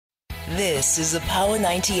This is a Power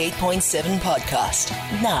 98.7 podcast.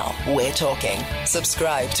 Now we're talking.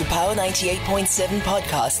 Subscribe to Power 98.7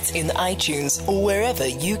 podcasts in iTunes or wherever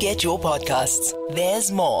you get your podcasts.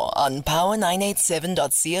 There's more on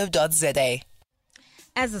power987.co.za.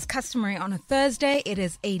 As is customary on a Thursday, it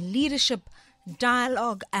is a leadership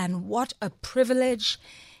dialogue, and what a privilege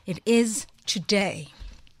it is today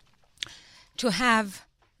to have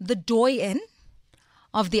the doyen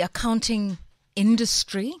of the accounting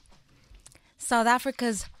industry, South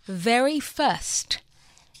Africa's very first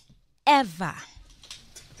ever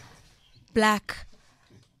black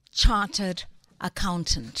chartered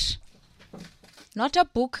accountant. Not a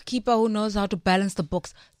bookkeeper who knows how to balance the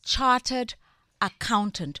books, chartered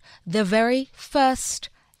accountant, the very first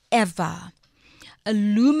ever. A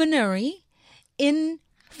luminary in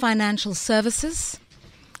financial services,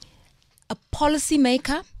 a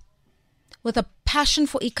policymaker with a passion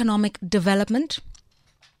for economic development,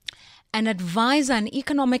 an advisor, an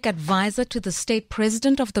economic advisor to the state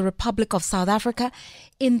president of the Republic of South Africa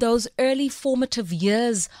in those early formative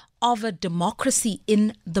years of a democracy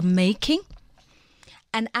in the making,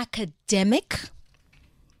 an academic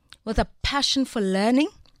with a passion for learning,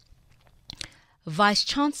 vice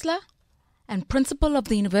chancellor and principal of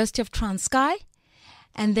the University of Transkei,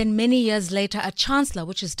 and then many years later a chancellor,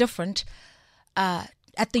 which is different, at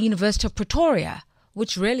the University of Pretoria,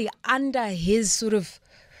 which really under his sort of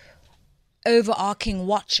overarching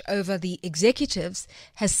watch over the executives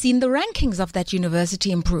has seen the rankings of that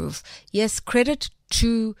university improve. Yes, credit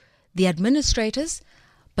to the administrators,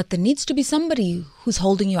 but there needs to be somebody who's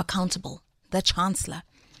holding you accountable, the chancellor.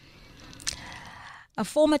 A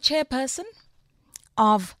former chairperson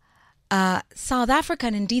of South Africa,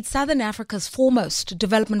 and indeed Southern Africa's foremost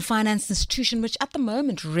development finance institution, which at the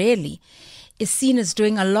moment really is seen as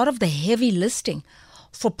doing a lot of the heavy listing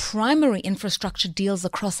for primary infrastructure deals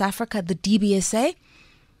across Africa, the DBSA.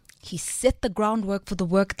 He set the groundwork for the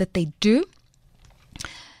work that they do.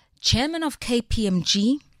 Chairman of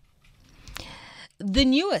KPMG, the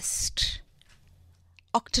newest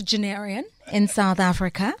octogenarian in South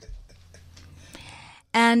Africa,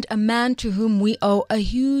 and a man to whom we owe a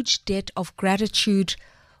huge debt of gratitude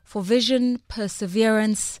for vision,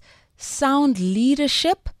 perseverance, sound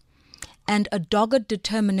leadership, and a dogged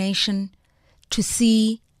determination to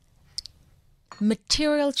see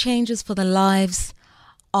material changes for the lives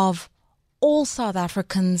of all South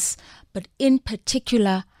Africans, but in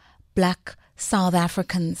particular black South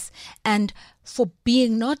Africans, and for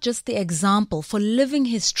being not just the example, for living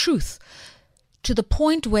his truth to the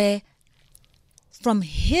point where from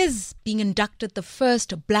his being inducted the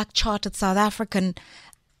first black chartered South African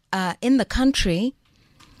in the country,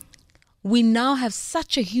 we now have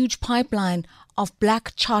such a huge pipeline of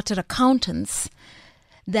black chartered accountants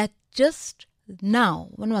that just now,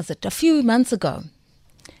 when was it? A few months ago,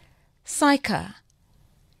 SAICA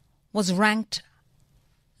was ranked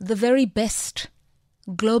the very best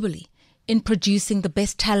globally in producing the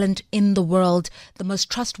best talent in the world, the most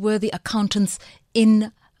trustworthy accountants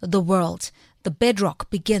in the world. The bedrock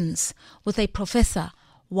begins with a Professor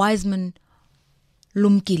Wiseman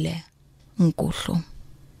Nkuhlu.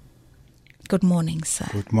 Good morning, sir.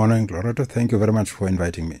 Good morning, Loretta. Thank you very much for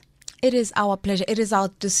inviting me. It is our pleasure. It is our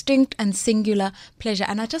distinct and singular pleasure.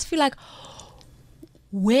 And I just feel like,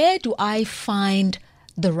 where do I find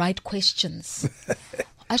the right questions?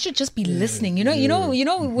 I should just be listening. You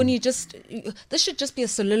know, when you just, this should just be a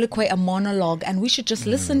soliloquy, a monologue, and we should just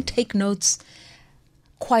listen, take notes,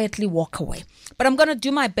 quietly walk away. But I'm going to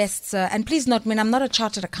do my best, sir. And please note, I'm not a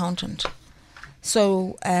chartered accountant.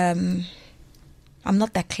 So, I'm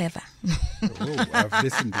not that clever. I've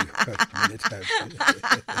listened to you many times.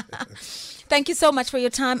 Thank you so much for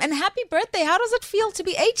your time. And happy birthday. How does it feel to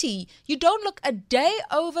be 80? You don't look a day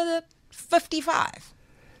over the 55.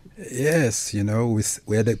 Yes,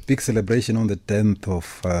 we had a big celebration on the 10th of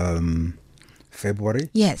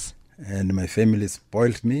February. Yes. And my family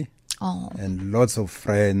spoiled me. Oh. And lots of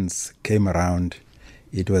friends came around.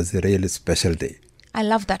 It was a really special day. I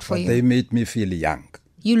love that for you. They made me feel young.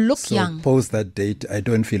 You look young. So post that date, I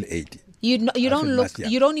don't feel 80. You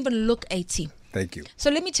don't even look 80. Thank you.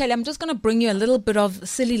 So let me tell you, I'm just going to bring you a little bit of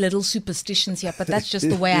silly little superstitions here, but that's just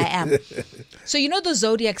the way I am. So you know the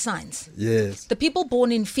zodiac signs? Yes. The people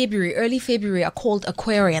born in February, early February, are called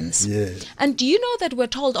Aquarians. Yes. And do you know that we're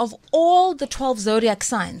told of all the 12 zodiac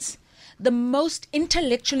signs, the most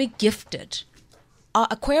intellectually gifted are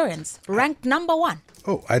Aquarians, ranked number 1.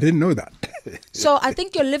 Oh, I didn't know that. So I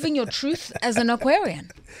think you're living your truth as an Aquarian.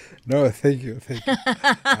 No, thank you.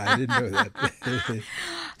 I didn't know that.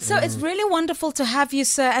 So it's really wonderful to have you,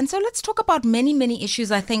 sir. And so let's talk about many, many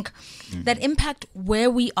issues, I think, that impact where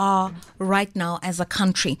we are right now as a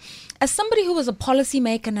country. As somebody who was a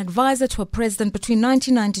policymaker and advisor to a president between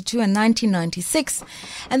 1992 and 1996,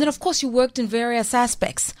 and then, of course, you worked in various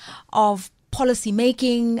aspects of policy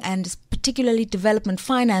making and particularly development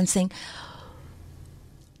financing,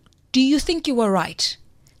 do you think you were right?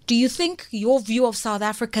 Do you think your view of South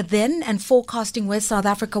Africa then and forecasting where South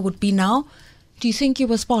Africa would be now, do you think you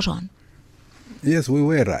were spot on? Yes, we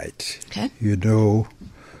were right. Okay. You know,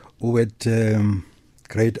 we had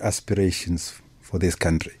great aspirations for this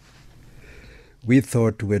country. We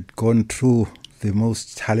thought we had gone through the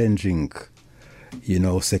most challenging,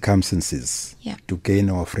 circumstances to gain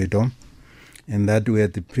our freedom, and that we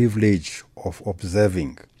had the privilege of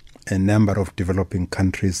observing a number of developing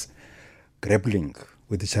countries grappling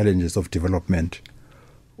with the challenges of development.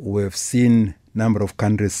 We have seen a number of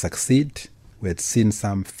countries succeed. We had seen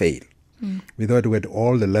some fail. We thought we had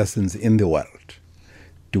all the lessons in the world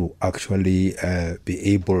to actually be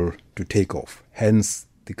able to take off. Hence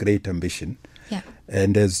the great ambition. Yeah.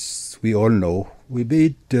 And as we all know, we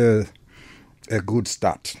made a good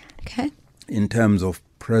start in terms of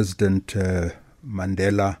President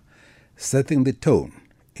Mandela setting the tone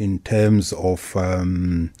in terms of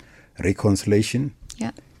reconciliation,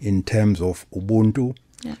 in terms of Ubuntu,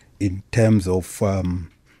 in terms of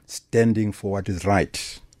standing for what is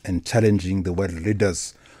right and challenging the world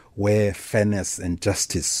leaders where fairness and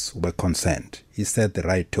justice were concerned. He set the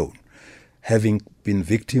right tone. Having been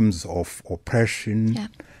victims of oppression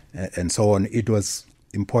and so on, it was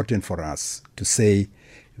important for us to say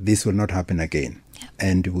this will not happen again,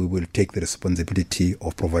 and we will take the responsibility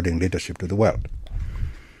of providing leadership to the world.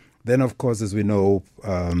 Then, of course, as we know,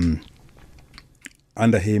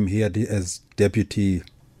 under him, he had as Deputy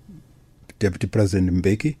President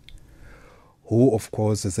Mbeki, who, of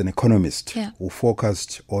course, is an economist who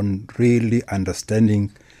focused on really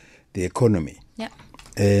understanding the economy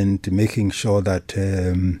and making sure that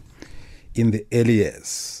in the early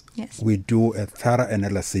years we do a thorough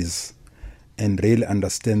analysis and really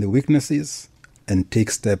understand the weaknesses and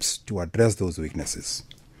take steps to address those weaknesses.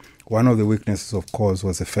 One of the weaknesses, of course,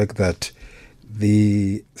 was the fact that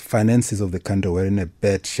the finances of the country were in a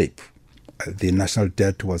bad shape. The national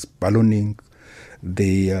debt was ballooning,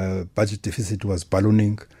 the budget deficit was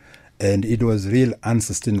ballooning, and it was a real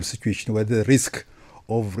unsustainable situation where the risk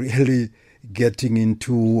of really getting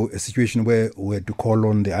into a situation where we had to call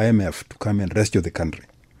on the IMF to come and rescue the country.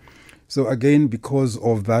 So again, because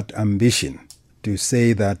of that ambition to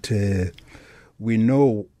say that we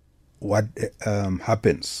know what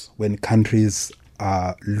happens when countries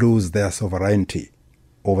lose their sovereignty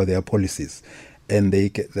over their policies, and they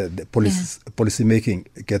get the policy making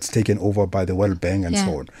gets taken over by the World Bank and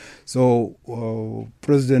so on. So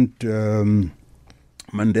President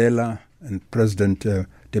Mandela and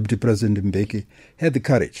Deputy President Mbeki had the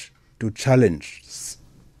courage to challenge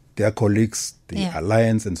their colleagues, the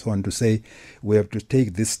alliance and so on, to say we have to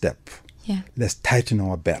take this step. Let's tighten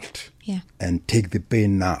our belt and take the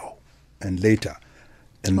pain now and later,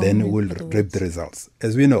 and then we'll reap the results.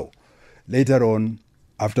 As we know, later on,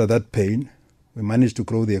 after that pain, we managed to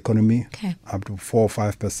grow the economy up to 4 or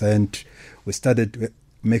 5%. We started to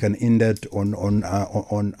make an indent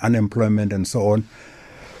on unemployment and so on.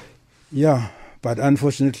 But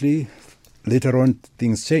unfortunately, later on,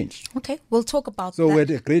 things changed. Okay, we'll talk about So that. we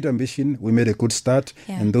had a great ambition. We made a good start,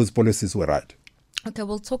 and those policies were right. Okay,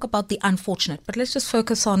 we'll talk about the unfortunate, but let's just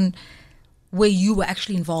focus on where you were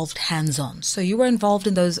actually involved hands-on. So you were involved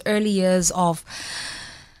in those early years of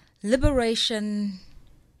liberation,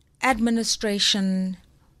 administration,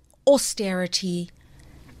 austerity,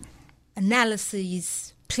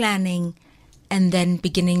 analyses, planning, and then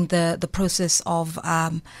beginning the process of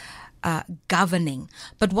governing.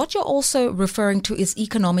 But what you're also referring to is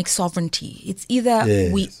economic sovereignty. It's either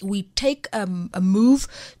we take a move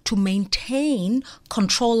to maintain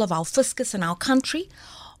control of our fiscus and our country,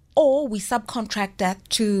 or we subcontract that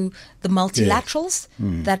to the multilaterals,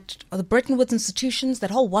 that are the Bretton Woods institutions,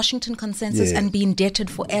 that whole Washington consensus, and be indebted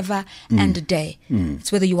forever and a day.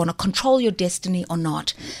 It's whether you want to control your destiny or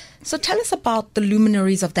not. So tell us about the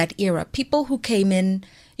luminaries of that era, people who came in,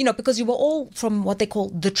 because you were all from what they call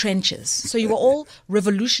the trenches. So you were all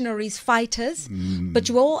revolutionaries, fighters, but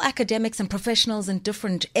you were all academics and professionals in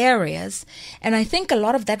different areas. And I think a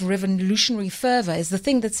lot of that revolutionary fervor is the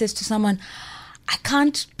thing that says to someone, I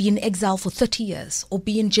can't be in exile for 30 years or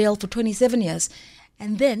be in jail for 27 years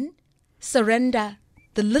and then surrender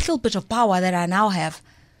the little bit of power that I now have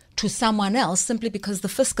to someone else simply because the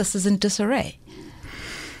fiscus is in disarray.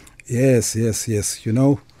 Yes.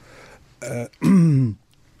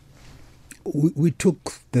 we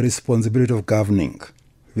took the responsibility of governing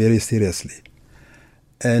very seriously.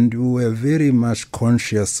 And we were very much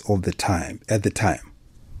conscious of at the time,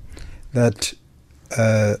 that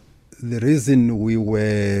the reason we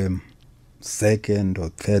were second or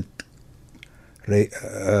third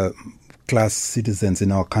class citizens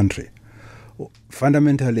in our country,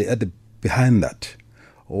 fundamentally behind that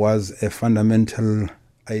was a fundamental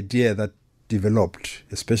idea that developed,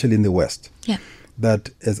 especially in the West, that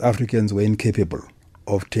as Africans were incapable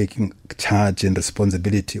of taking charge and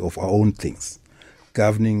responsibility of our own things,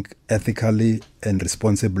 governing ethically and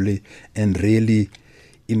responsibly and really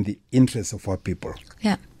in the interest of our people.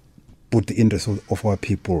 Put the interest of our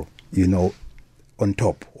people, on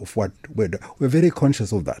top of what we're very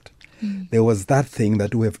conscious of that. There was that thing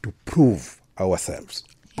that we have to prove ourselves,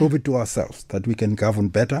 prove it to ourselves that we can govern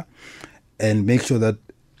better and make sure that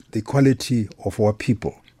the quality of our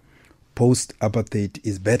people post-apartheid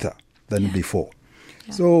is better than before.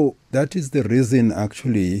 So that is the reason,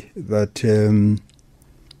 actually, that the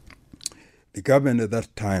government at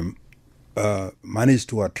that time managed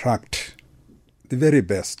to attract the very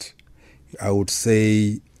best. I would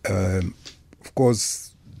say, of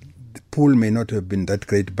course, the pool may not have been that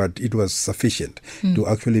great, but it was sufficient to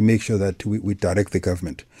actually make sure that we direct the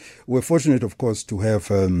government. We're fortunate, of course, to have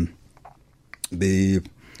the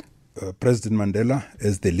President Mandela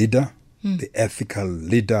as the leader, the ethical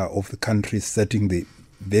leader of the country, setting the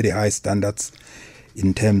very high standards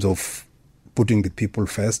in terms of putting the people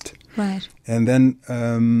first. Right. And then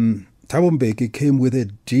Thabo Mbeki came with a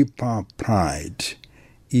deeper pride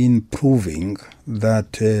in proving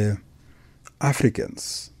that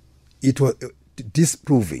Africans, it was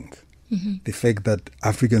disproving the fact that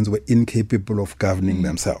Africans were incapable of governing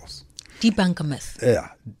themselves. Debunk a myth. Yeah,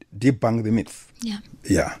 debunk the myth.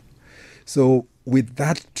 Yeah. So with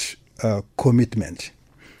that commitment,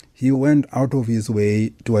 he went out of his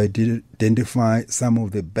way to identify some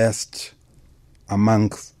of the best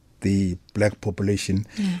amongst the black population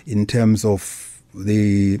in terms of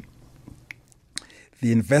the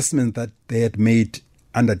investment that they had made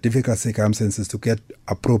under difficult circumstances to get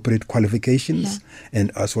appropriate qualifications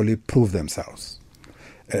and actually prove themselves.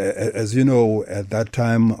 As you know, at that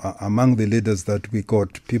time, among the leaders that we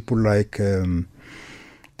got, people like Dega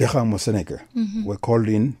Moseneke were called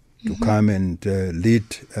in to come and lead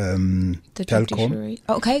Telkom.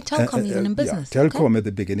 Okay, Telkom is in business. Telkom at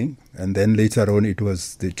the beginning, and then later on it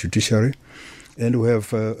was the judiciary. And we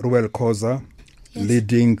have Ruel Khoza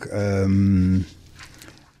leading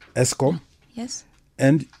Eskom. Yes.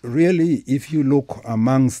 And really, if you look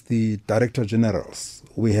amongst the director generals,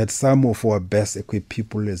 we had some of our best equipped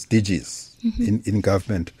people as DGs in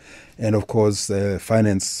government. And of course,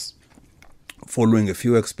 finance, following a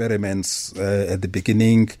few experiments at the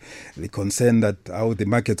beginning, the concern that how the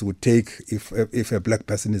market would take if a black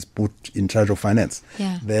person is put in charge of finance.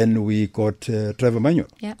 Then we got Trevor Manuel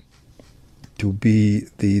to be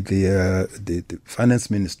the finance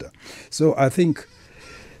minister. So I think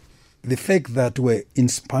the fact that we're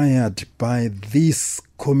inspired by this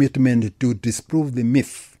commitment to disprove the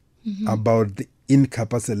myth about the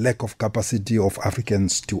lack of capacity of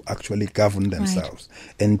Africans to actually govern themselves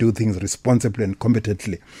and do things responsibly and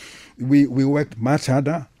competently. We worked much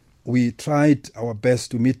harder. We tried our best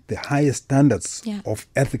to meet the highest standards of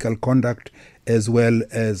ethical conduct as well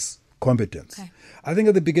as competence. I think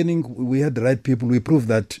at the beginning we had the right people. We proved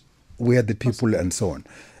that we had the people and so on.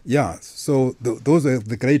 Yeah, so those were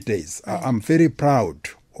the great days. I'm very proud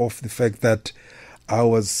of the fact that I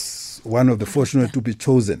was one of the fortunate to be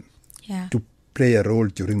chosen to play a role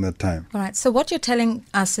during that time. All right, so what you're telling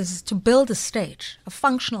us is to build a state, a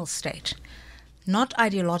functional state, not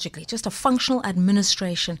ideologically, just a functional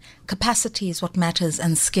administration. Capacity is what matters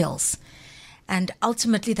and skills. And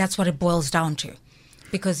ultimately that's what it boils down to.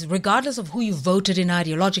 Because regardless of who you voted in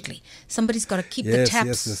ideologically, somebody's got to keep the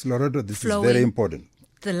taps Yes, Loretta, this flowing. is very important.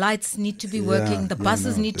 The lights need to be working. The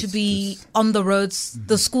buses need to be on the roads.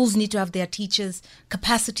 The schools need to have their teachers.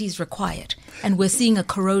 Capacity is required. And we're seeing a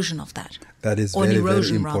corrosion of that. That is very,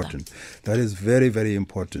 very important. That is very, very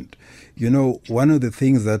important. You know, one of the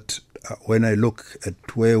things that when I look at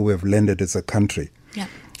where we've landed as a country,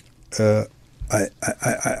 I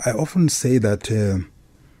often say that,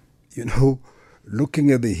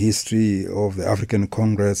 looking at the history of the African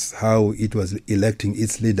Congress, how it was electing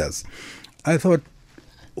its leaders, I thought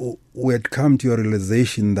we had come to a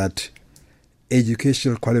realization that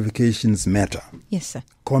educational qualifications matter. Yes, sir.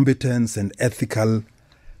 Competence and ethical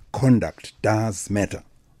conduct does matter.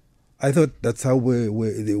 I thought that's how we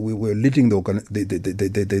were leading the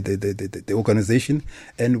organization,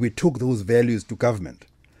 and we took those values to government.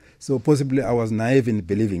 So possibly I was naive in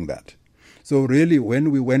believing that. So really,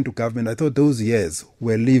 when we went to government, I thought those years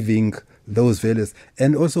were living those values.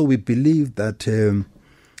 And also we believe that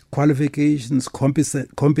qualifications,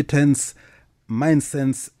 competence,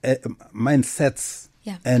 mindsets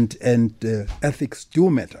and ethics do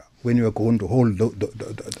matter when you are going to hold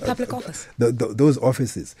public office. Those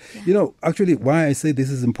offices. Yeah. Actually, why I say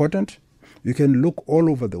this is important, you can look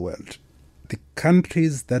all over the world. The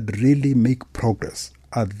countries that really make progress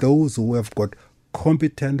are those who have got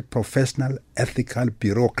competent, professional, ethical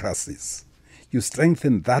bureaucracies. You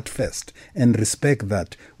strengthen that first and respect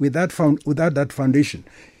that. Without that foundation,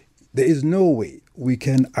 there is no way we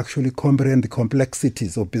can actually comprehend the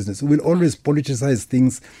complexities of business. We'll always politicize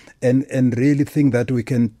things and really think that we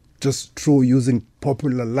can just through using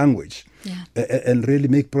popular language and really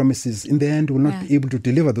make promises. In the end, we'll not be able to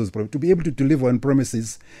deliver those promises. To be able to deliver on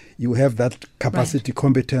promises, you have that capacity,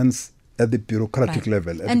 competence at the bureaucratic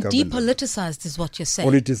level. And depoliticized is what you're saying.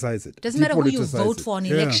 Politicize it. Doesn't matter who you vote for on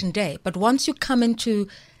election day, but once you come into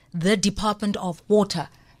the Department of Water,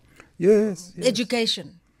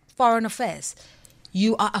 education, foreign affairs,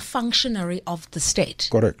 you are a functionary of the state.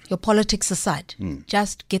 Correct. Your politics aside,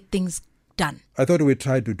 just get things done. I thought we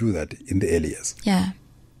tried to do that in the early years. Yeah,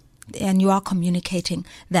 and you are communicating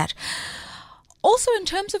that. Also, in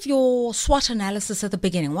terms of your SWOT analysis at the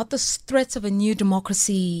beginning, what the threats of a new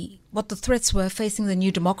democracy, what the threats were facing the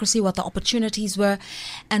new democracy, what the opportunities were,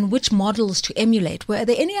 and which models to emulate. Were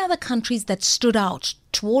there any other countries that stood out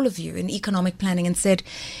to all of you in economic planning and said,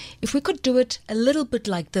 if we could do it a little bit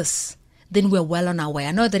like this, then we're well on our way?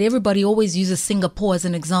 I know that everybody always uses Singapore as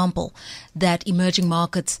an example that emerging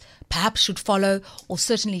markets perhaps should follow, or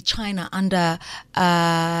certainly China under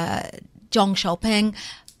Deng Xiaoping,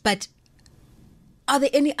 but are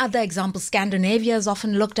there any other examples? Scandinavia is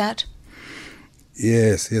often looked at.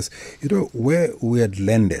 Yes. Where we had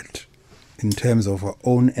landed in terms of our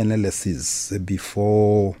own analysis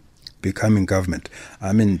before becoming government.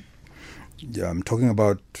 I mean, I'm talking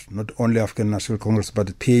about not only African National Congress, but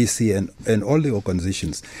the PAC and all the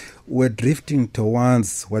organizations. We're drifting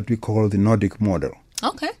towards what we call the Nordic model.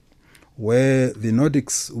 Okay. Where the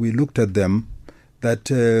Nordics, we looked at them that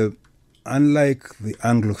unlike the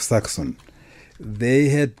Anglo-Saxon, they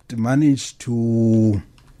had managed to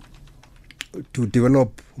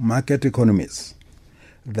develop market economies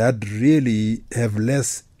that really have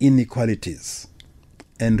less inequalities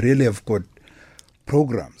and really have got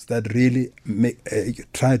programs that really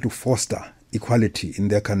try to foster equality in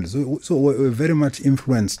their countries. So we're very much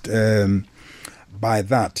influenced by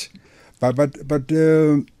that. But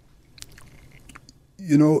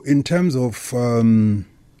in terms of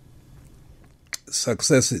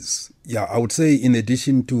successes, I would say in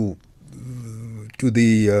addition to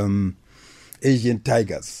the Asian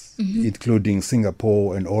tigers, including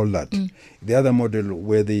Singapore and all that, the other model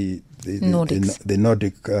were the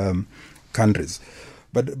Nordic countries.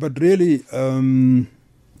 But really,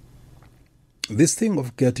 this thing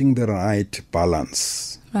of getting the right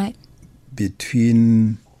balance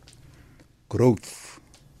between growth,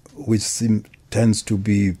 which tends to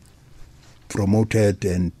be promoted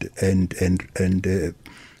and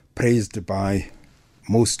praised by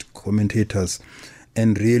most commentators,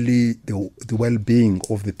 and really the well-being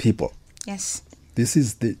of the people. Yes, this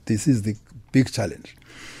is the big challenge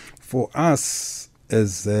for us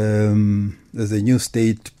as a new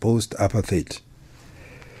state post-apartheid.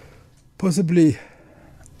 Possibly,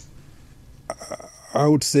 I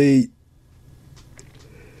would say,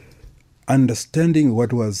 understanding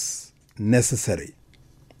what was necessary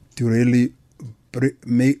to really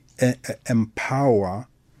empower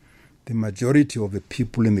the majority of the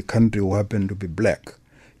people in the country who happen to be black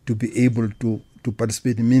to be able to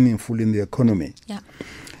participate meaningfully in the economy. Yeah.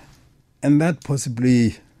 And that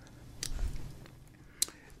possibly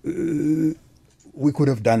we could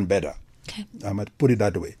have done better. Okay. I might put it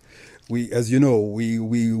that way. We, as you know,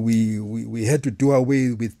 we had to do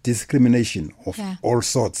away with discrimination of all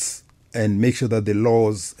sorts and make sure that the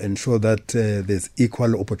laws ensure that there's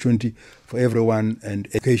equal opportunity for everyone and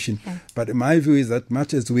education. Yeah. But my view is that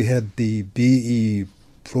much as we had the BE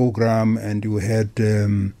program and we had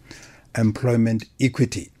employment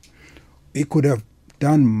equity, we could have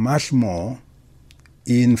done much more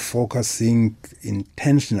in focusing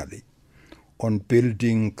intentionally on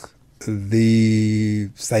building the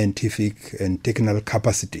scientific and technical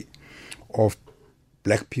capacity of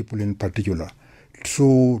black people in particular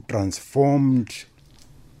through transformed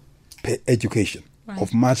education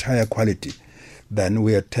of much higher quality than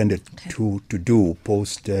we attended to do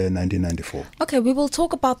post 1994. Okay, we will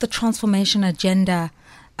talk about the transformation agenda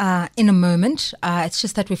in a moment. It's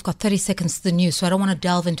just that we've got 30 seconds to the news, so I don't want to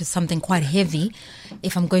delve into something quite heavy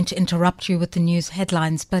if I'm going to interrupt you with the news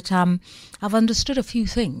headlines. But I've understood a few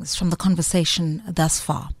things from the conversation thus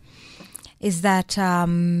far. Is that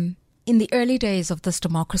in the early days of this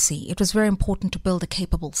democracy, it was very important to build a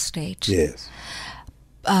capable state. Yes.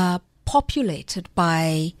 Populated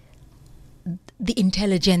by the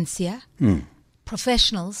intelligentsia,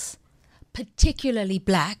 professionals, particularly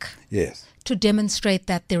black, yes, to demonstrate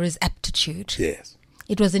that there is aptitude. Yes.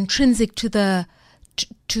 It was intrinsic to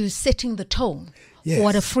to setting the tone for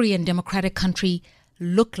what a free and democratic country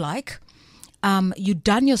looked like. You'd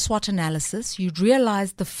done your SWOT analysis. You'd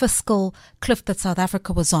realized the fiscal cliff that South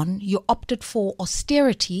Africa was on. You opted for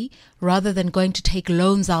austerity rather than going to take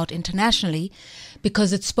loans out internationally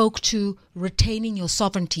because it spoke to retaining your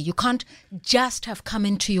sovereignty. You can't just have come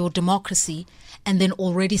into your democracy and then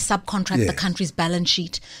already subcontract the country's balance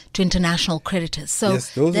sheet to international creditors. So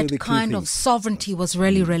that kind of sovereignty was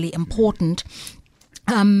really, really important.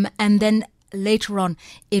 And then later on,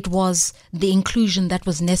 it was the inclusion that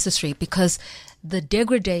was necessary because the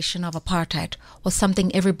degradation of apartheid was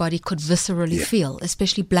something everybody could viscerally feel,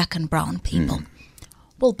 especially black and brown people.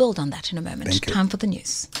 We'll build on that in a moment. Time for the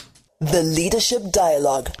news. The Leadership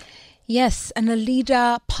Dialogue. Yes, and a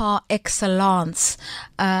leader par excellence,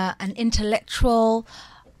 an intellectual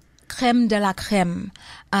crème de la crème,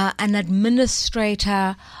 an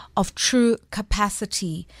administrator of true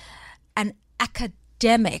capacity, an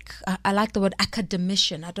academic. I like the word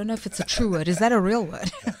academician. I don't know if it's a true word. Is that a real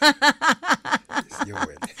word? It's your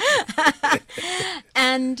word.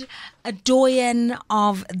 And a doyen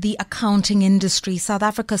of the accounting industry, South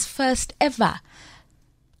Africa's first ever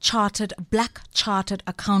black chartered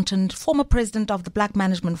accountant, former president of the Black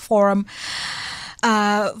Management Forum,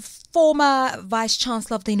 former vice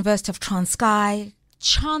chancellor of the University of Transkei,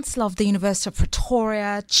 chancellor of the University of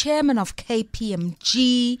Pretoria, chairman of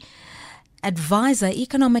KPMG,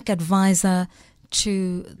 economic advisor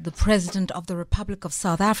to the President of the Republic of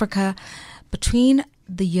South Africa between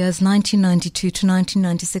the years 1992 to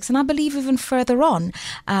 1996. And I believe even further on,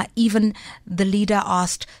 even the leader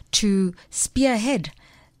asked to spearhead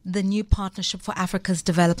the new Partnership for Africa's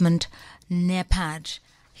Development, NEPAD.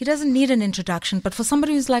 He doesn't need an introduction, but for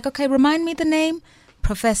somebody who's like, okay, remind me the name,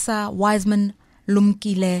 Professor Wiseman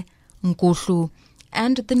Lumkile Nkuhlu,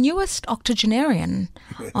 and the newest octogenarian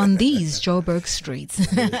on these Joburg streets.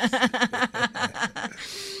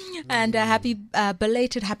 And a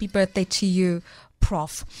belated happy birthday to you,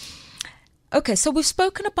 Prof. Okay, so we've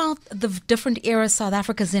spoken about the different eras South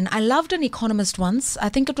Africa's in. I loved an economist once, I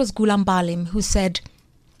think it was Gulam Balim, who said,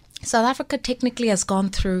 South Africa technically has gone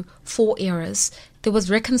through 4 eras. There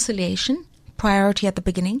was reconciliation, priority at the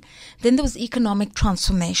beginning. Then there was economic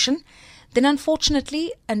transformation. Then,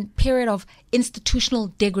 unfortunately, a period of institutional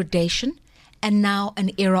degradation, and now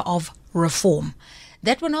an era of reform.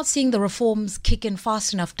 That we're not seeing the reforms kick in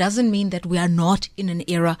fast enough doesn't mean that we are not in an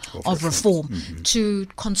era of reform. To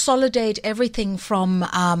consolidate everything from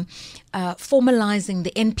formalizing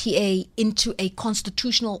the NPA into a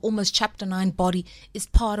constitutional, almost Chapter 9 body is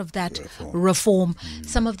part of that reform.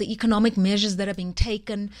 Some of the economic measures that are being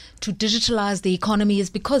taken to digitalize the economy is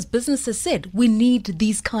because businesses said we need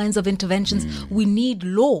these kinds of interventions. We need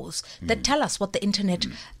laws that tell us what the internet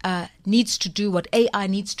needs to do, what AI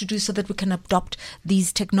needs to do so that we can adopt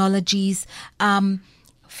these technologies.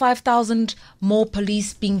 5,000 more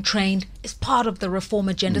police being trained is part of the reform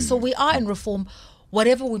agenda. So we are in reform,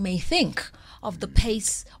 whatever we may think of the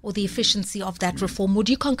pace or the efficiency of that reform. Would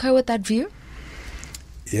you concur with that view?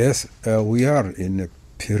 Yes, we are in a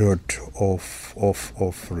period of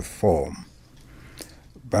reform.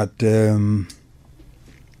 But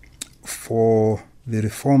for the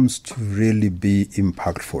reforms to really be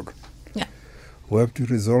impactful, we have to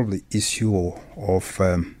resolve the issue of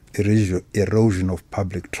erosion of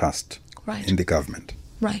public trust in the government.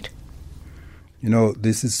 Right. You know,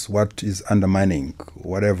 this is what is undermining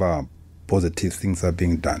whatever positive things are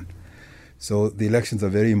being done. So the elections are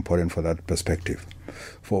very important for that perspective.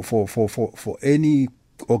 For any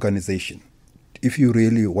organization, if you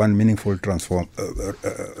really want meaningful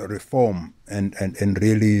reform and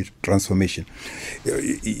really transformation,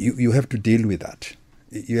 you have to deal with that.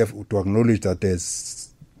 You have to acknowledge that there's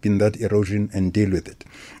been that erosion and deal with it.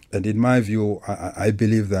 And in my view, I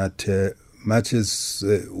believe that much as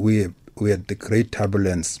we had the great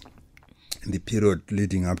turbulence in the period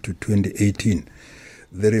leading up to 2018,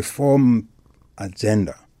 the reform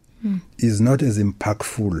agenda is not as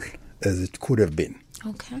impactful as it could have been.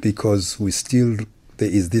 Okay. Because there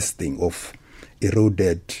is this thing of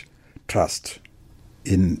eroded trust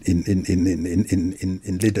in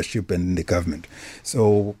leadership and in the government.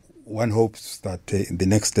 So one hopes that the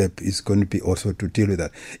next step is going to be also to deal with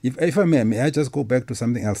that. If I may I just go back to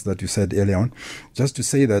something else that you said earlier on, just to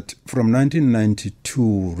say that from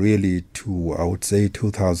 1992 really to, I would say,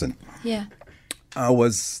 2000, I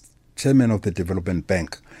was chairman of the Development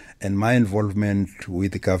Bank, and my involvement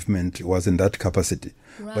with the government was in that capacity.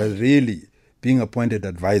 Right. But really, being appointed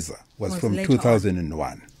advisor was from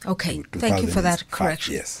 2001. Okay, thank you for that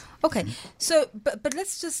correction. Yes. Okay, so, but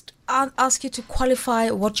let's just ask you to qualify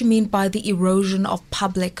what you mean by the erosion of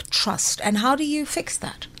public trust, and how do you fix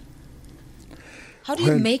that? How do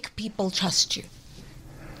you make people trust you?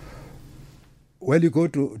 Well, you go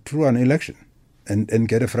through an election and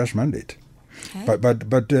get a fresh mandate. Okay.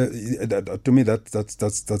 But to me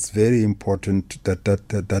that's very important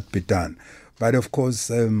that be done. But of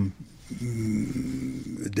course,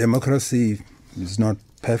 democracy is not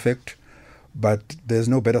perfect, but there's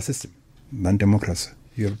no better system than democracy.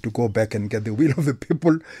 You have to go back and get the will of the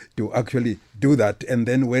people to actually do that. And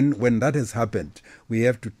then when that has happened, we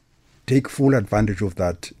have to take full advantage of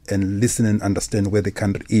that and listen and understand where the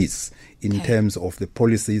country is in terms of the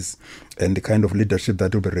policies and the kind of leadership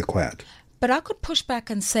that will be required. But I could push back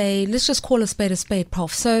and say, let's just call a spade,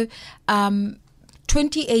 Prof. So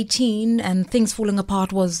 2018 and things falling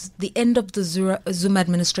apart was the end of the Zuma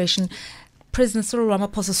administration. President Cyril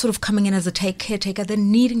Ramaphosa sort of coming in as a caretaker,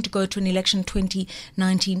 then needing to go to an election in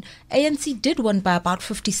 2019. ANC did win by about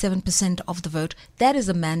 57% of the vote. That is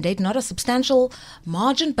a mandate, not a substantial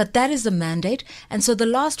margin, but that is a mandate. And so the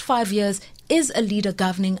last 5 years is a leader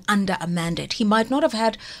governing under a mandate. He might not have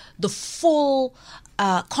had the full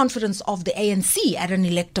confidence of the ANC at an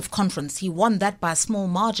elective conference. He won that by a small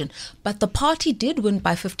margin. But the party did win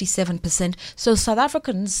by 57%. So South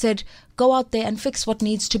Africans said, go out there and fix what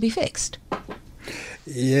needs to be fixed.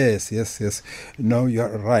 Yes. No,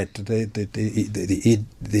 you're right. The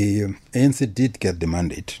ANC did get the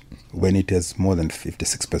mandate when it has more than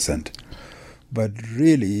 56%. But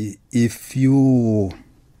really, if you,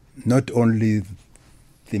 not only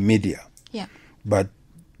the media, but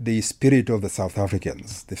the spirit of the South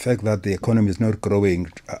Africans, the fact that the economy is not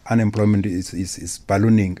growing, unemployment is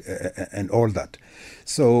ballooning, and all that.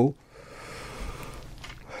 So,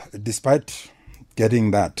 despite getting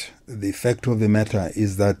that, the fact of the matter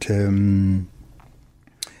is that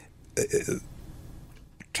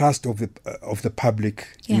trust of the public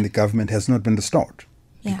in the government has not been restored.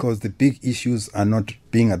 Because the big issues are not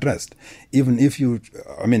being addressed. Even if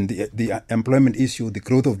the employment issue, the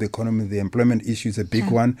growth of the economy, the employment issue is a big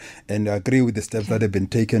one, and I agree with the steps that have been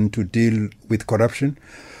taken to deal with corruption.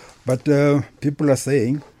 But people are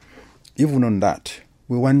saying, even on that,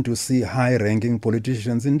 we want to see high-ranking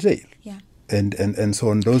politicians in jail. And so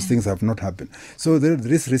on. Those things have not happened. So there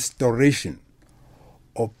is restoration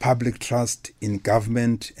of public trust in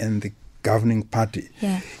government and the governing party.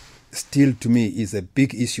 Still, to me, is a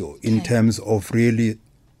big issue in terms of really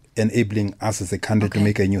enabling us as a country to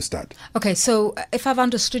make a new start. Okay, so if I've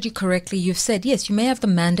understood you correctly, you've said, yes, you may have the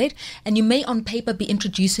mandate and you may on paper be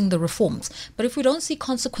introducing the reforms. But if we don't see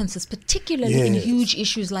consequences, particularly in huge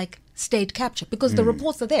issues like state capture, because the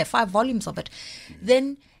reports are there, 5 volumes of it,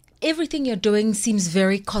 then everything you're doing seems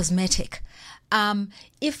very cosmetic.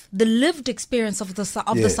 If the lived experience of the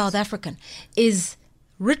South African is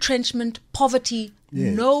retrenchment, poverty,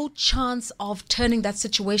 no chance of turning that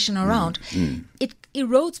situation around, it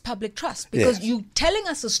erodes public trust because you're telling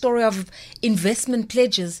us a story of investment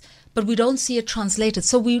pledges, but we don't see it translated.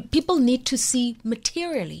 So people need to see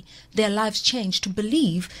materially their lives change to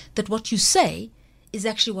believe that what you say is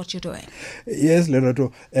actually what you're doing. Yes,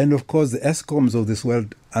 Lerato. And of course, the ESCOMs of this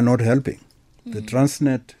world are not helping. The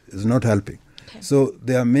Transnet is not helping. So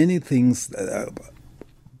there are many things,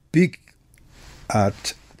 big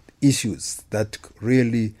issues that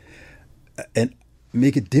really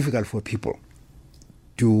make it difficult for people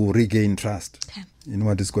to regain trust in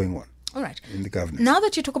what is going on. All right. In the government. Now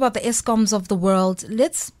that you talk about the ESCOMs of the world,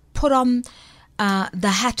 let's put on the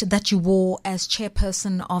hat that you wore as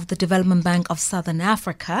chairperson of the Development Bank of Southern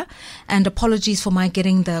Africa. And apologies for my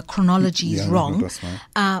getting the chronologies wrong.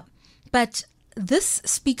 But this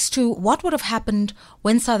speaks to what would have happened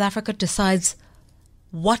when South Africa decides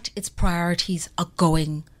what its priorities are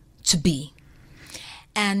going to be.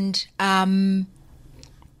 And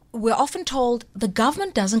we're often told the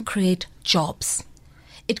government doesn't create jobs.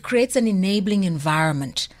 It creates an enabling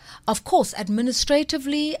environment. Of course,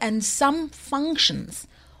 administratively and some functions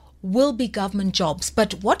will be government jobs.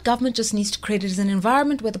 But what government just needs to create is an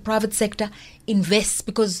environment where the private sector invests,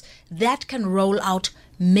 because that can roll out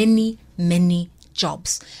many, many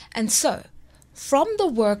jobs. And so from the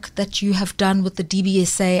work that you have done with the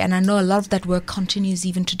DBSA, and I know a lot of that work continues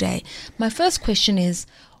even today, my first question is,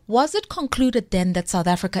 was it concluded then that South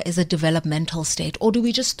Africa is a developmental state, or do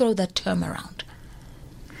we just throw that term around?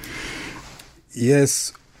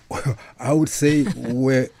 Yes, I would say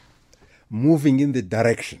we're moving in the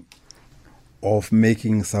direction of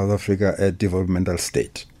making South Africa a developmental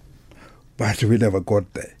state, but we never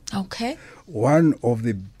got there. Okay. One of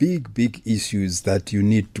the big issues that you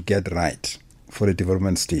need to get right for a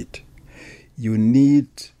development state, you need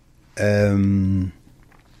a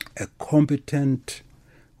competent,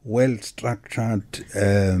 well-structured,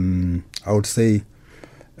 I would say,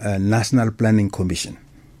 National Planning Commission.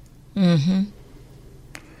 Mm-hmm.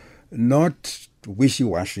 Not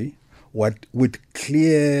wishy-washy, with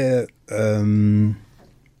clear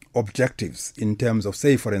objectives in terms of,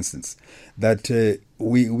 say, for instance, that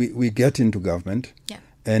we get into government, yeah,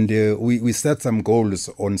 and we set some goals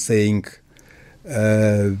on saying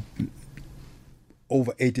over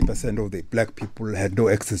 80% of the black people had no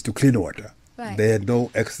access to clean water. Right. They had no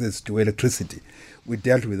access to electricity. We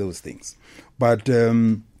dealt with those things. But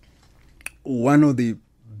one of the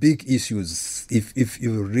big issues, if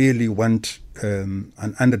you really want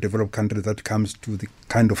an underdeveloped country that comes to the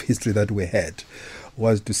kind of history that we had,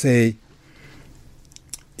 was to say,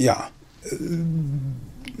 80%,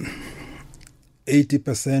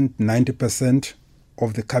 90%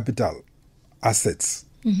 of the capital assets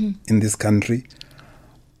in this country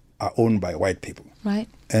are owned by white people. Right.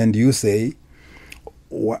 And you say,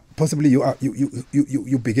 possibly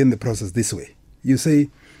you begin the process this way. You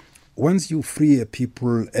say, once you free a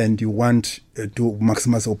people and you want to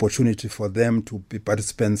maximize opportunity for them to be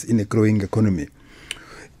participants in a growing economy,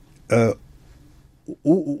 how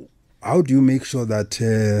do you make sure that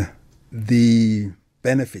the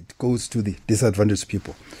benefit goes to the disadvantaged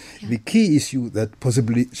people? Yeah. The key issue that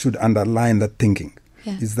possibly should underline that thinking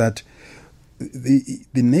is that the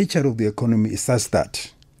nature of the economy is such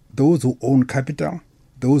that those who own capital,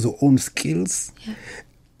 those who own skills,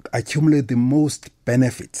 accumulate the most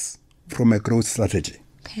benefits from a growth strategy.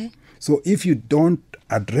 Okay. So if you don't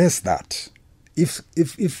address that, if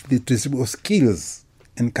the distribution of skills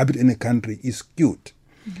and capital in a country is skewed,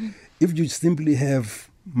 if you simply have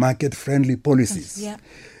market-friendly policies,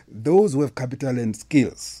 those who have capital and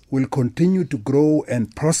skills will continue to grow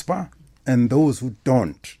and prosper, and those who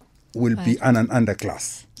don't will be an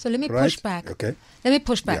underclass. So let me push back. Okay. Let me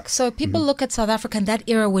push back. Yeah. So people look at South Africa in that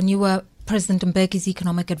era when you were President Mbeki's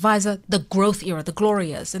economic advisor, the growth era, the glory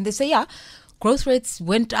years. And they say, growth rates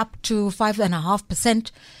went up to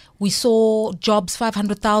 5.5%. We saw jobs,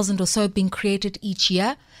 500,000 or so being created each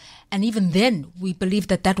year. And even then, we believed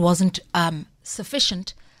that wasn't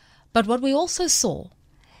sufficient. But what we also saw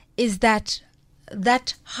is that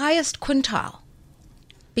highest quintile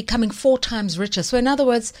becoming 4 times richer. So in other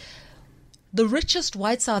words, the richest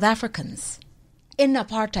white South Africans in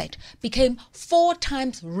apartheid became 4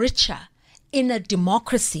 times richer in a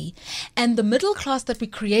democracy, and the middle class that we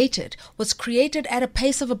created was created at a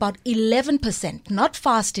pace of about 11%, not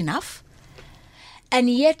fast enough. And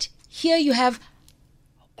yet here you have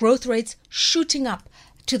growth rates shooting up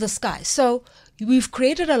to the sky. So we've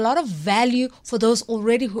created a lot of value for those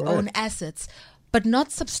already who own assets, but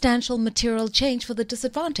not substantial material change for the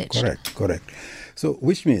disadvantaged. Correct. So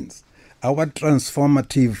which means our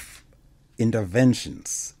transformative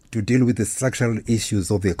interventions to deal with the structural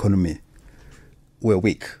issues of the economy were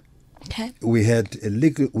weak. Okay. We had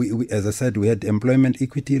as I said, we had employment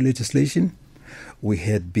equity legislation, we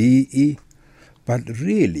had BEE, but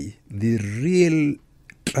really the real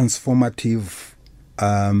transformative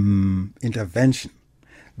intervention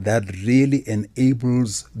that really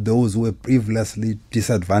enables those who were previously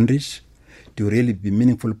disadvantaged to really be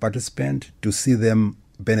meaningful participants, to see them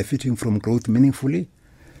benefiting from growth meaningfully.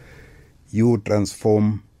 You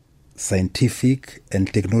transform scientific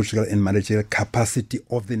and technological and managerial capacity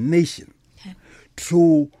of the nation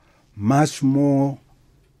through much more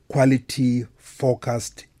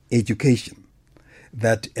quality-focused education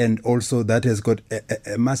and also that has got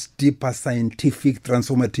a much deeper scientific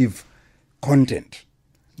transformative content,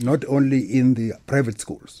 not only in the private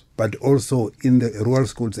schools, but also in the rural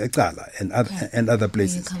schools, Ekala and other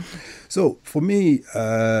places. So for me,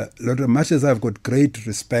 much as I've got great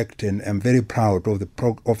respect and I'm very proud of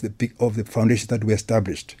the foundation that we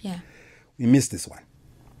established, we missed this one.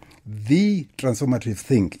 The transformative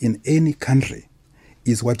thing in any country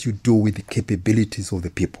is what you do with the capabilities of the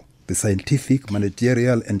people, the scientific,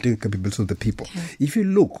 managerial, and technical capabilities of the people. If you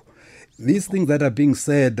look, these things that are being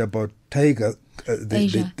said about tigers,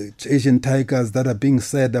 the Asian tigers that are being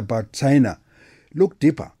said about China, look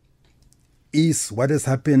deeper. is what has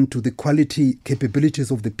happened to the quality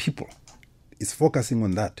capabilities of the people. It's focusing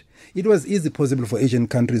on that. It was easy possible for Asian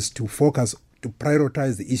countries to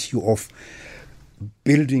prioritize the issue of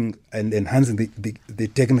building and enhancing the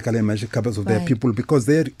technical and managerial capabilities of their people, because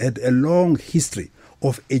they had a long history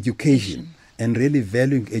of education and really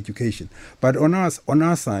valuing education. But on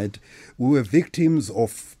our side, we were victims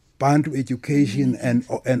of Bantu education and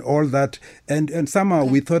all that, and somehow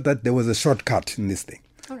we thought that there was a shortcut in this thing.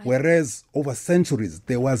 Right. Whereas over centuries,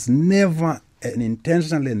 there was never an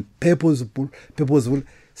intentional and purposeful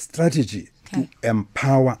strategy to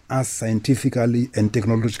empower us scientifically and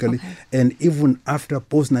technologically. Okay. And even after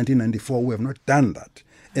post-1994, we have not done that.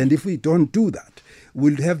 And if we don't do that,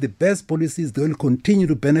 we'll have the best policies. They will continue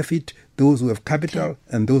to benefit those who have capital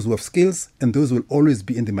and those who have skills, and those will always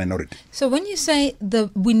be in the minority. So when you say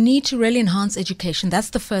we need to really enhance education,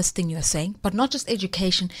 that's the first thing you're saying, but not just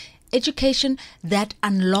education that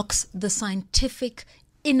unlocks the scientific,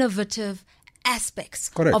 innovative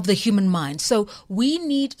aspects of the human mind. So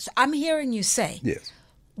I'm hearing you say, yes,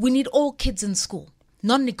 we need all kids in school.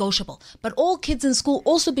 Non-negotiable, but all kids in school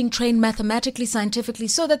also being trained mathematically, scientifically,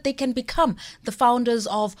 so that they can become the founders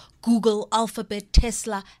of Google, Alphabet,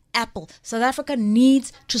 Tesla, Apple. South Africa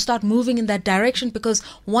needs to start moving in that direction, because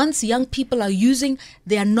once young people are using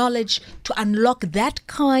their knowledge to unlock that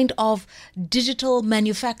kind of digital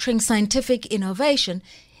manufacturing, scientific innovation,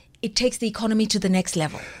 it takes the economy to the next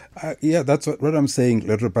level. That's what I'm saying,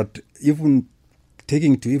 but even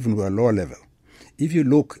taking to even a lower level, if you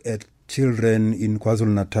look at children in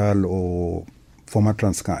KwaZulu-Natal or former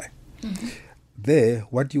Transkei, there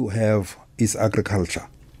what you have is agriculture.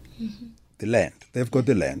 The land. They've got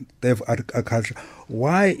the land. They have agriculture.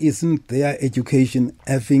 Why isn't their education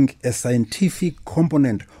having a scientific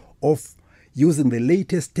component of using the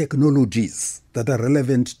latest technologies that are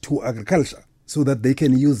relevant to agriculture, so that they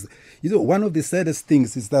can use... one of the saddest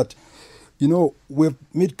things is that, we've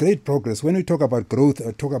made great progress. When we talk about growth,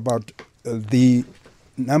 talk about the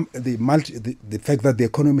fact that the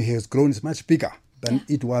economy has grown is much bigger than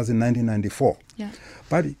it was in 1994. Yeah.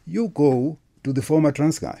 But you go to the former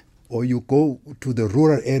Transkei, or you go to the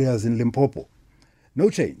rural areas in Limpopo, no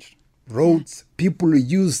change. Roads, people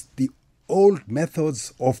use the old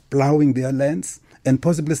methods of plowing their lands, and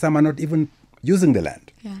possibly some are not even using the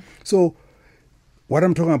land. Yeah. So what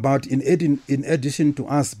I'm talking about, in addition to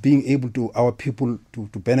us being able to, our people to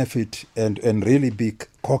benefit and really be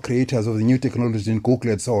co-creators of the new technology in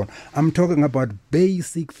Nkuhlu and so on, I'm talking about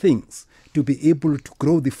basic things to be able to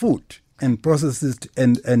grow the food and process it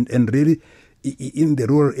and really in the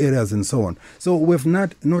rural areas and so on. So we've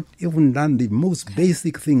not even done the most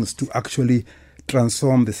basic things to actually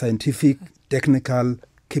transform the scientific, technical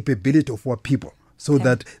capability of our people, so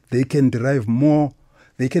that they can derive more,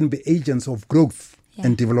 they can be agents of growth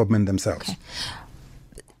and development themselves. Okay.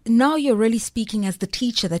 Now you're really speaking as the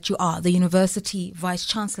teacher that you are, the university vice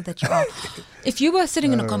chancellor that you are. If you were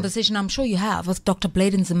sitting in a conversation, I'm sure you have, with Dr.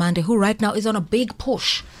 Bladen Zamande, who right now is on a big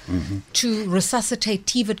push to resuscitate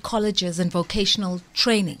TVET colleges and vocational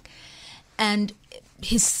training. And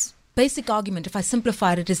his basic argument, if I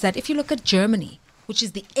simplified it, is that if you look at Germany, which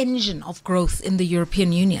is the engine of growth in the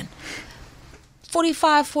European Union,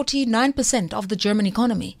 49% of the German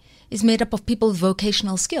economy is made up of people with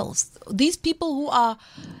vocational skills. These people who are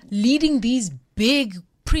leading these big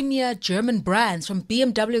premier German brands from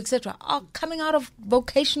BMW, etc., are coming out of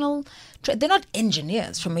vocational... They're not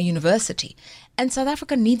engineers from a university. And South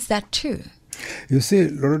Africa needs that too. You see,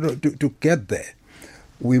 Loretta, to get there,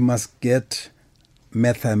 we must get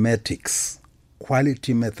mathematics,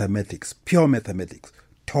 quality mathematics, pure mathematics,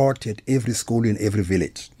 taught at every school in every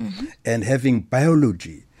village. And having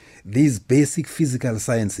biology, these basic physical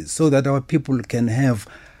sciences, so that our people can have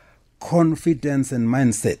confidence and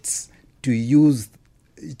mindsets to use,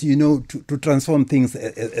 to transform things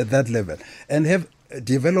at that level, and have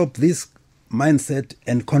developed this mindset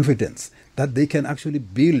and confidence that they can actually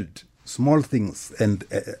build small things and,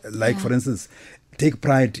 for instance, take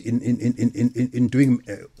pride in doing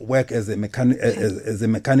work as a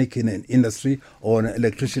mechanic in an industry or an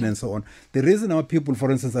electrician and so on. The reason our people,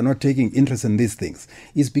 for instance, are not taking interest in these things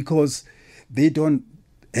is because they don't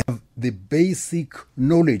have the basic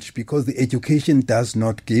knowledge, because the education does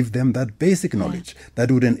not give them that basic knowledge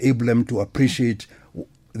that would enable them to appreciate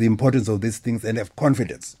the importance of these things and have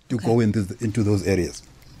confidence to go into those areas.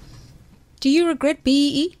 Do you regret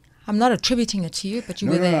BEE? I'm not attributing it to you, but you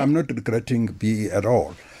were there. No, I'm not regretting BEE at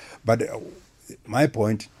all. But my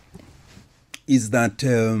point is that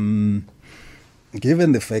given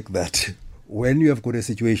the fact that when you have got a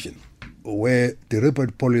situation where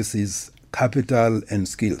deliberate policies, capital and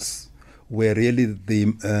skills were really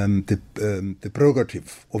the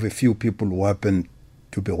prerogative of a few people who happened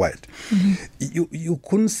to be white. You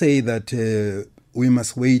couldn't say that we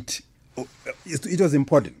must wait. It was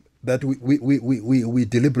important that we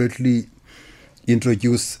deliberately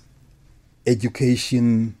introduce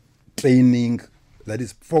education, training that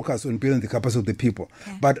is focused on building the capacity of the people.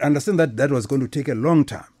 Okay. But understand that was going to take a long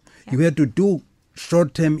time. Yeah. You had to do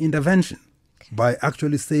short-term intervention by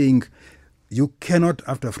actually saying you cannot,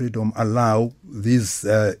 after freedom, allow this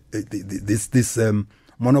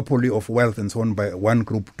monopoly of wealth and so on by one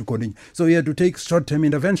group to continue. So you had to take short-term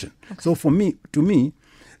intervention. Okay. So to me,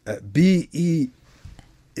 BE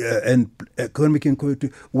and economic inequality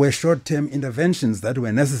were short-term interventions that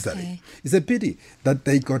were necessary. Okay. It's a pity that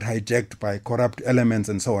they got hijacked by corrupt elements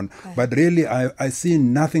and so on. Okay. But really, I see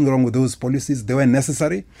nothing wrong with those policies. They were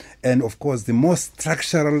necessary. And of course, the most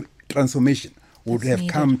structural transformation would have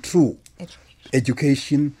come through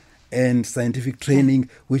education and scientific training,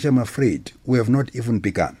 which I'm afraid we have not even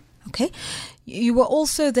begun. Okay. You were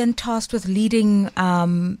also then tasked with leading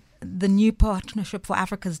the new Partnership for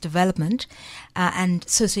Africa's Development and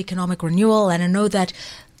Socioeconomic Renewal. And I know that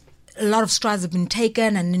a lot of strides have been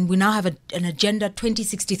taken, and we now have an Agenda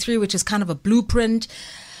 2063, which is kind of a blueprint.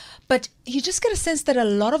 But you just get a sense that a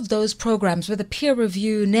lot of those programs, whether peer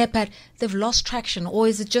review, NEPAD, they've lost traction. Or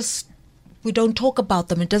is it just we don't talk about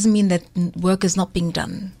them? It doesn't mean that work is not being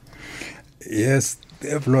done. Yes,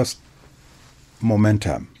 they've lost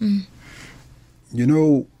momentum. You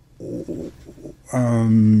know,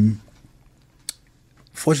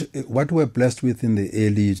 what we're blessed with in the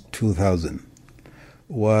early 2000s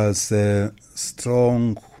was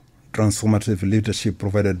strong transformative leadership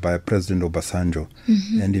provided by President Obasanjo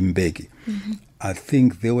and Mbeki. I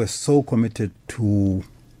think they were so committed to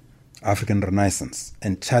African Renaissance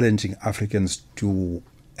and challenging Africans to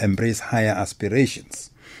embrace higher aspirations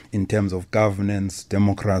in terms of governance,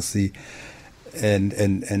 democracy,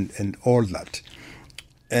 and all that.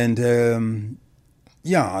 And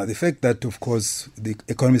the fact that, of course, the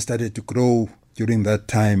economy started to grow during that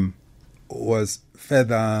time was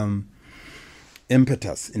further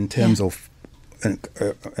impetus in terms of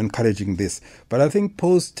encouraging this. But I think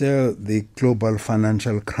post the global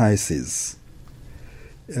financial crisis,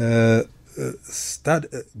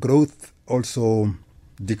 growth also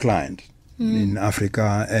declined in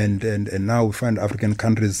Africa, and now we find African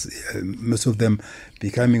countries, most of them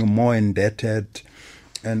becoming more indebted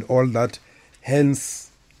and all that.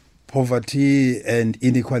 Hence, poverty and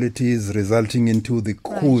inequalities resulting into the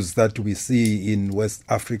coups that we see in West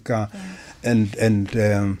Africa, and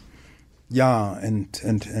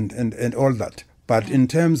all that. But in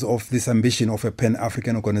terms of this ambition of a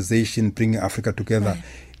Pan-African organization bringing Africa together,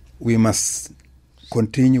 we must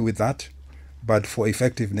continue with that. But for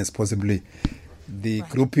effectiveness, possibly the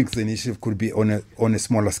groupings initiative could be on a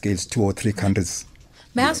smaller scale, 2 or 3 countries.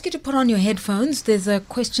 May I ask you to put on your headphones? There's a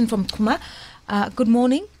question from Kuma. Good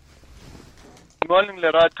morning. Good morning,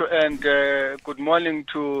 Lerato, and good morning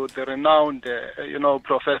to the renowned,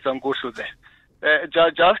 Professor Nkuhlu there.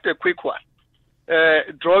 Just a quick one.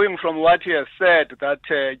 Drawing from what he has said, that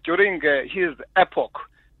during his epoch,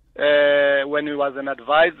 when he was an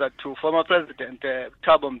advisor to former President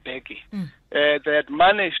Thabo Mbeki, they had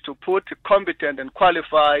managed to put competent and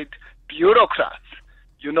qualified bureaucrats,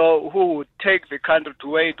 who would take the country to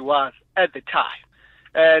where it was at the time.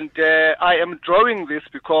 And I am drawing this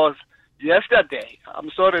because yesterday,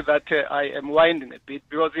 I'm sorry that I am winding a bit,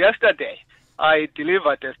 because yesterday I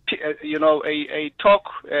delivered a talk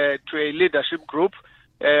to a leadership group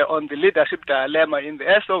on the leadership dilemma in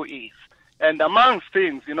the SOEs. And amongst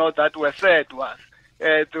things, that were said was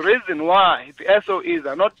the reason why the SOEs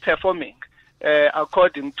are not performing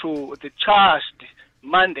according to the charged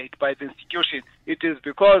mandate by the institution, it is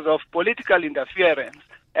because of political interference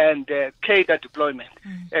and cadre deployment.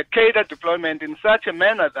 Cadre deployment in such a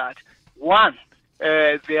manner that, one,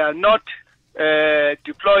 they are not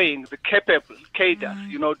deploying the capable cadres,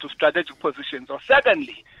 to strategic positions. Or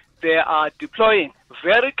secondly, they are deploying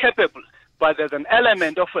very capable, but there's an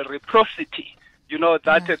element of a reciprocity,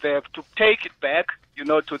 that they have to take it back,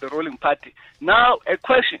 to the ruling party. Now, a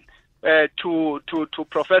question to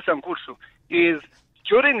Professor Nkuhlu is,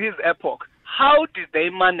 during his epoch, how did they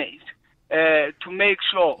manage to make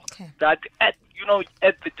sure that at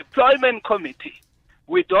the deployment committee,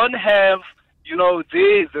 we don't have,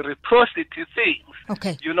 these reciprocity things,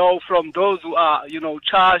 from those who are,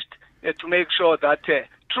 charged to make sure that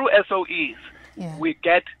through SOEs, we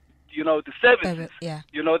get, the services,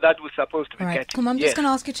 that we're supposed to be getting. Come on, I'm just going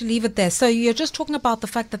to ask you to leave it there. So you're just talking about the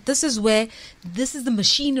fact that this is the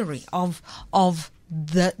machinery of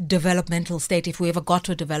the developmental state, if we ever got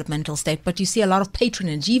to a developmental state, but you see a lot of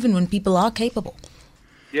patronage, even when people are capable.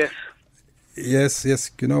 Yes. Yes.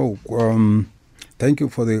 Thank you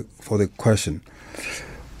for the question.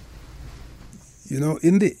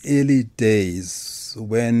 In the early days,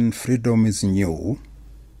 when freedom is new,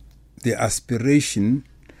 the aspiration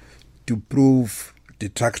to prove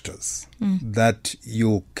detractors that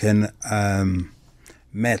you can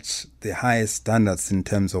match the highest standards in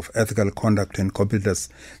terms of ethical conduct and competence,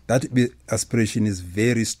 that aspiration is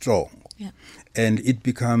very strong. Yeah. And it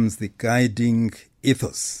becomes the guiding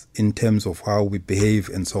ethos in terms of how we behave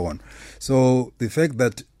and so on. So the fact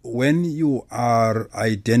that when you are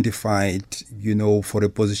identified, for a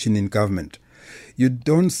position in government, you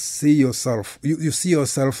don't see yourself, you see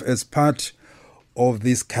yourself as part of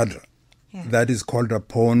this cadre that is called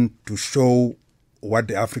upon to show what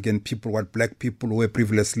the African people, what black people who were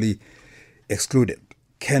previously excluded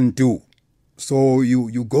can do. So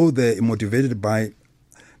you go there motivated by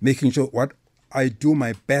making sure what I do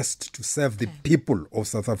my best to serve the people of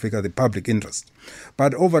South Africa, the public interest.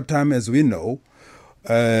 But over time, as we know,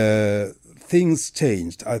 things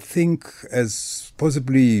changed. I think as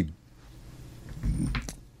possibly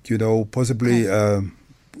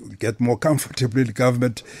get more comfortable in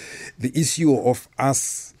government, the issue of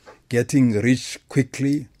us getting rich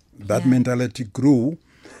quickly, that mentality grew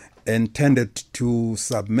and tended to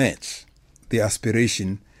submerge the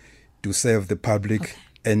aspiration to serve the public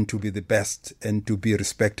and to be the best and to be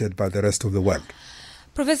respected by the rest of the world.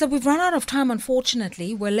 Professor, we've run out of time,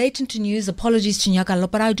 unfortunately. We're late into news. Apologies to Nkuhlu,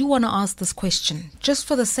 but I do want to ask this question, just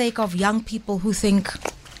for the sake of young people who think,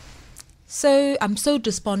 I'm so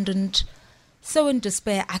despondent, so in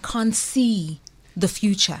despair, I can't see the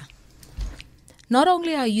future. Not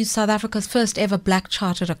only are you South Africa's first ever black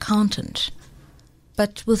chartered accountant,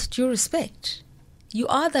 but with due respect, you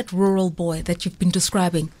are that rural boy that you've been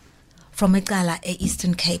describing from Ekala,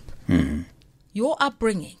 Eastern Cape. Mm-hmm. Your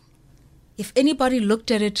upbringing, if anybody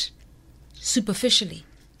looked at it superficially,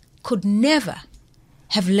 could never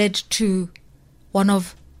have led to one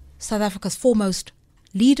of South Africa's foremost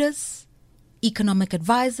leaders, economic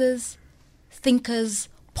advisors, thinkers,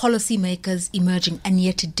 policymakers emerging, and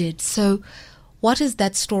yet it did. So what is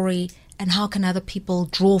that story, and how can other people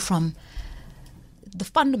draw from the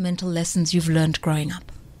fundamental lessons you've learned growing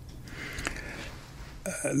up?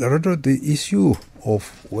 Lerato, the issue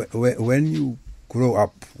of when you grow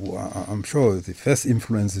up, I'm sure the first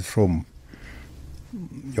influence is from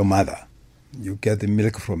your mother. You get the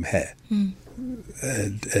milk from her. And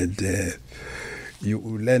you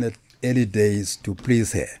learn at early days to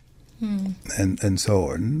please her. And so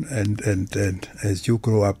on. And as you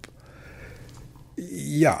grow up,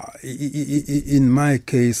 in my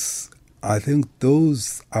case, I think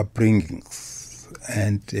those upbringings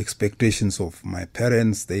and expectations of my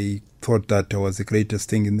parents, they thought that I was the greatest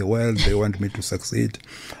thing in the world. They want me to succeed.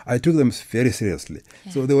 I took them very seriously.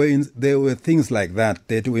 Yeah. So there were things like that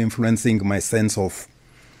that were influencing my sense of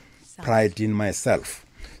pride in myself.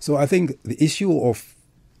 So I think the issue of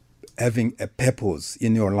having a purpose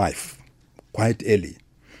in your life quite early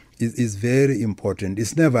is very important.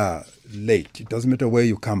 It's never late. It doesn't matter where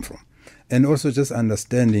you come from. And also just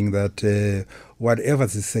understanding that whatever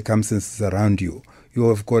the circumstances around you, you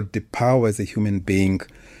have got the power as a human being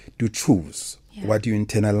to choose. What you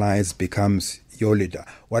internalize becomes your leader.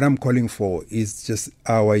 What I'm calling for is just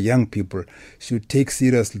our young people should take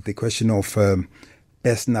seriously the question of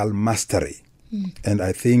personal mastery. And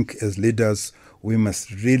I think as leaders, we must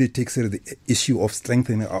really take seriously the issue of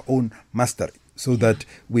strengthening our own mastery so that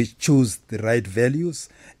we choose the right values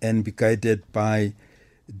and be guided by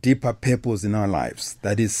deeper purpose in our lives,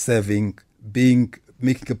 that is serving,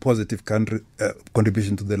 making a positive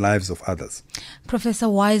contribution to the lives of others. Professor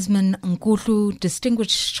Wiseman Nkuhlu,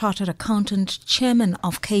 Distinguished Chartered Accountant, Chairman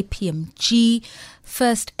of KPMG,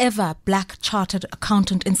 first ever Black Chartered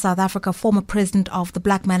Accountant in South Africa, former President of the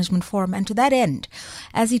Black Management Forum. And to that end,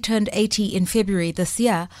 as he turned 80 in February this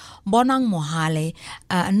year, Bonang Mohale,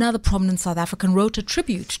 another prominent South African, wrote a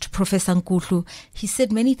tribute to Professor Nkuhlu. He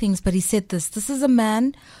said many things, but he said this is a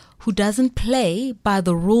man who doesn't play by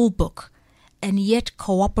the rule book and yet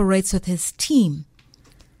cooperates with his team,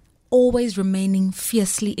 always remaining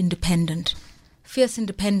fiercely independent. Fierce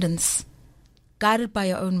independence, guided by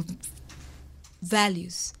your own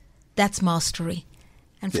values, that's mastery.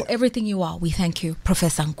 And for everything you are, we thank you,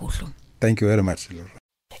 Professor Nkuhlu. Thank you very much, Laura.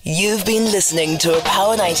 You've been listening to a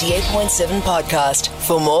Power 98.7 podcast.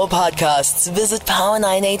 For more podcasts, visit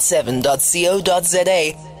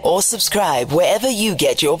power987.co.za or subscribe wherever you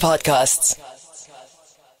get your podcasts.